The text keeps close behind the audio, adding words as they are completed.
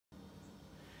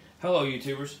Hello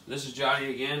YouTubers, this is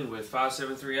Johnny again with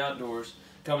 573 Outdoors,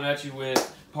 coming at you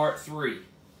with part 3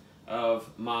 of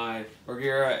my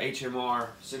Bergara HMR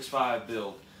 6.5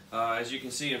 build. As you can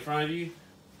see in front of you,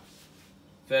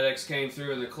 FedEx came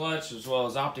through in the clutch as well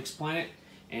as Optics Planet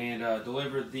and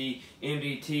delivered the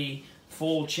MDT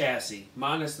full chassis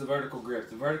minus the vertical grip.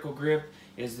 The vertical grip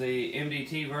is the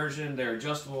MDT version. They're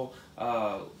adjustable,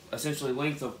 essentially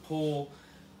length of pull,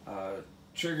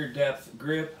 trigger depth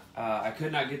grip. I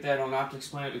could not get that on Optics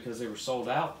Planet because they were sold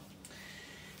out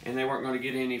and they weren't going to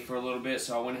get any for a little bit,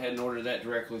 so I went ahead and ordered that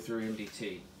directly through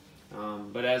MDT.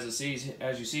 But as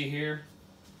you see here,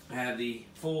 I have the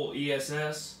full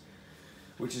ESS,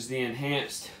 which is the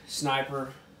enhanced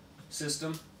sniper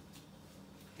system,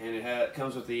 and it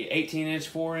comes with the 18-inch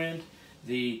forend,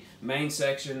 the main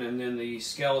section, and then the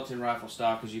skeleton rifle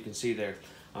stock, as you can see there.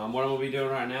 What I'm going to be doing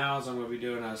right now is I'm going to be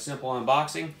doing a simple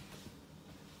unboxing.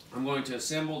 I'm going to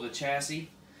assemble the chassis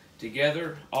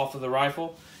together off of the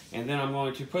rifle, and then I'm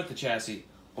going to put the chassis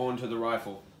onto the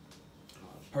rifle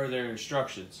per their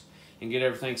instructions and get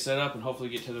everything set up and hopefully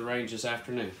get to the range this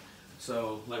afternoon.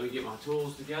 So let me get my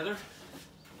tools together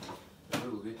and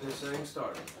we'll get this thing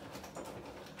started.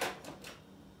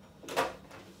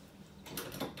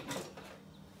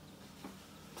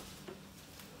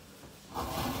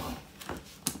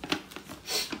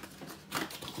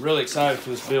 Really excited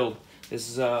for this build. This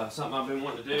is something I've been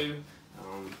wanting to do.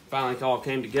 Finally it all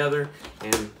came together,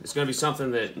 and it's going to be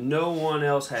something that no one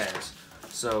else has.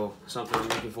 So something I'm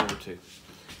looking forward to.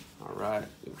 All right,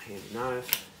 get my handy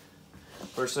knife.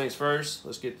 First things first,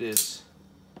 let's get this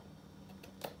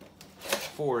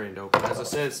forend open. As I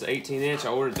said, it's the 18-inch.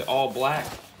 I ordered the all black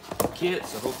kit,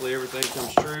 so hopefully everything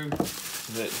comes true.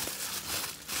 But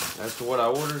as to what I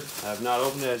ordered, I have not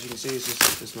opened it. As you can see,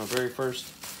 this is my very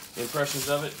first impressions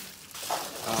of it.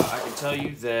 I can tell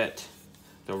you that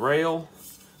the rail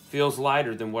feels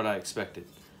lighter than what I expected,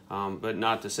 but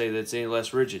not to say that it's any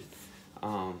less rigid.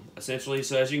 Essentially,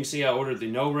 so as you can see, I ordered the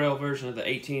no rail version of the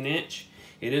 18-inch.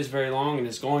 It is very long, and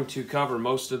it's going to cover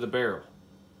most of the barrel.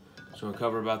 It's going to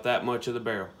cover about that much of the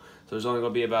barrel. So there's only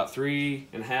going to be about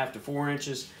 3.5 to 4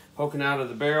 inches poking out of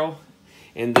the barrel,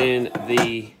 and then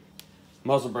the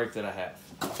muzzle brake that I have.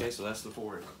 Okay, so that's the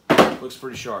forend. Looks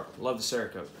pretty sharp. Love the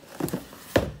Cerakote.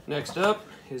 Next up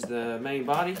is the main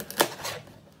body.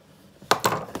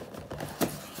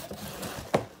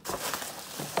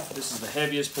 This is the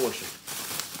heaviest portion.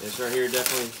 This right here,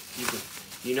 definitely,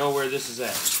 you know where this is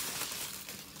at.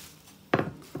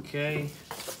 Okay,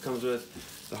 comes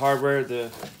with the hardware, the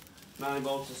mounting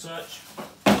bolts and such.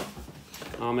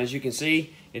 As you can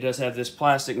see, it does have this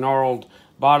plastic gnarled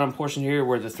bottom portion here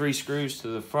where the 3 screws to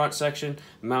the front section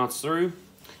mounts through.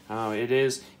 It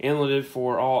is inletted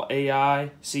for all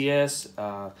AI, CS,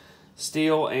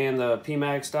 steel, and the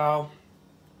PMAG style.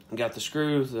 You got the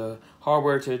screw, the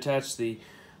hardware to attach the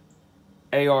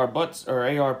AR butts or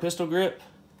AR pistol grip,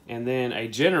 and then a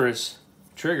generous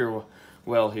trigger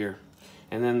well here,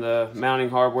 and then the mounting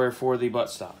hardware for the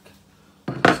buttstock.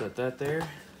 Set that there.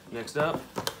 Next up,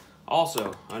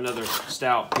 also another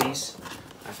stout piece,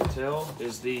 I can tell,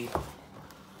 is the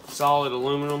solid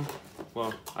aluminum.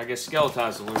 Well, I guess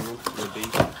skeletized aluminum would be,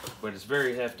 but it's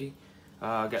very hefty.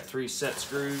 Got 3 set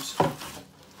screws,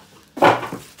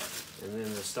 and then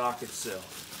the stock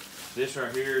itself. This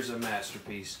right here is a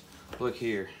masterpiece. Look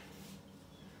here.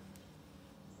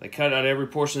 They cut out every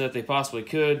portion that they possibly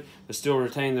could, but still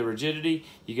retain the rigidity.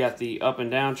 You got the up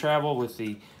and down travel with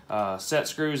the set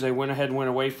screws. They went ahead and went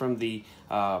away from the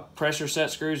pressure set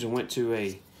screws and went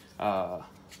to a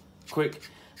quick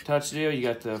touch deal. You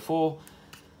got the full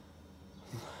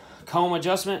comb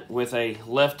adjustment with a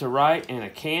left to right and a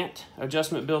cant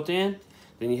adjustment built in.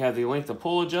 Then you have the length of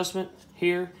pull adjustment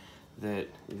here that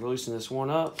you're loosening this one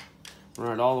up,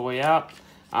 run it all the way out.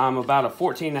 I'm about a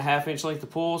 14.5 inch length of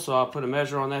pull, so I'll put a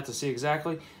measure on that to see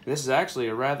exactly. And this is actually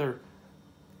a rather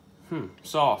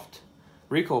soft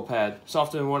recoil pad,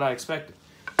 softer than what I expected.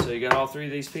 So you got all 3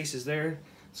 of these pieces there.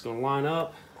 It's going to line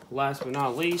up. Last but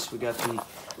not least, we got the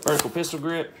vertical pistol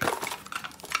grip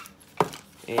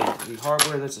and the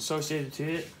hardware that's associated to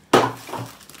it.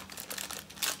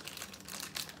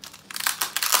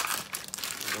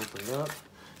 Open it up.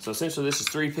 So essentially this is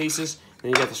 3 pieces.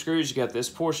 Then you got the screws, you got this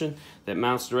portion that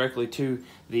mounts directly to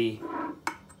the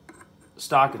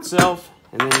stock itself,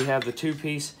 and then you have the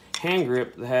 2-piece hand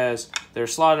grip that they're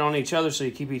slotted on each other so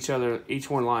you keep each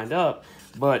one lined up,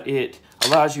 but it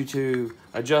allows you to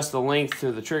adjust the length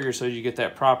to the trigger so you get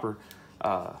that proper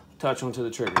touch onto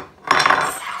the trigger.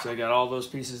 So I got all those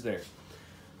pieces there.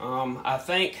 I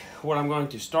think what I'm going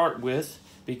to start with,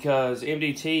 because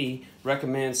MDT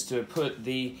recommends to put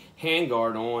the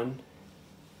handguard on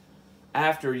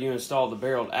after you install the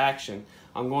barreled action,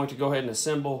 I'm going to go ahead and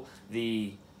assemble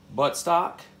the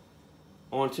buttstock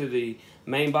onto the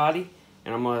main body,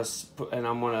 and I'm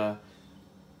gonna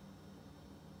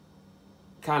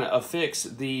kind of affix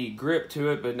the grip to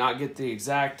it, but not get the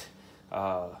exact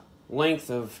length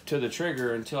to the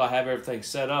trigger until I have everything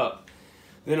set up.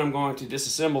 Then I'm going to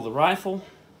disassemble the rifle,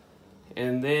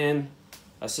 and then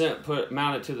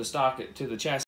mount it to the stock, to the chassis